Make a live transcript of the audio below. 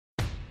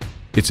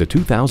It's a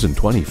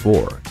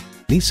 2024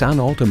 Nissan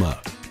Altima.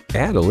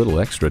 Add a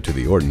little extra to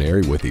the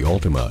ordinary with the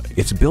Altima.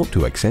 It's built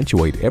to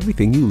accentuate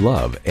everything you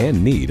love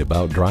and need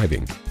about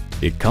driving.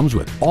 It comes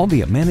with all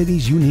the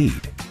amenities you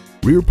need: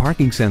 rear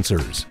parking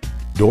sensors,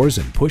 doors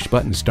and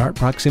push-button start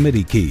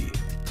proximity key,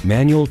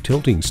 manual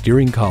tilting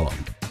steering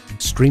column,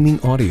 streaming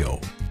audio,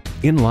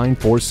 inline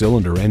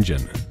 4-cylinder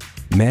engine,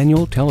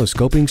 manual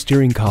telescoping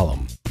steering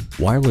column,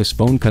 wireless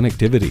phone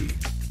connectivity,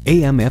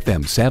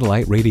 AM/FM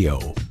satellite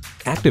radio,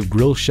 active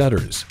grille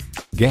shutters,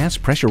 gas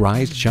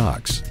pressurized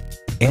shocks,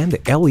 and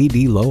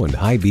LED low and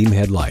high beam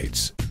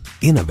headlights.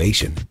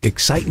 Innovation,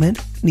 excitement,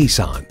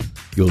 Nissan.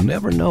 You'll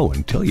never know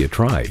until you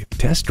try.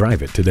 Test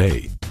drive it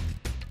today.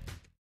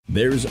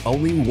 There's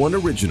only one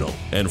original,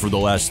 and for the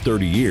last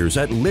 30 years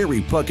at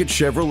Larry Puckett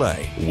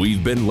Chevrolet,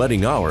 we've been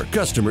letting our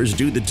customers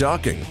do the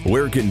talking.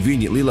 We're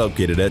conveniently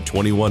located at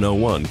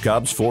 2101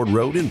 Cobbs Ford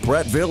Road in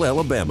Prattville,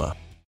 Alabama.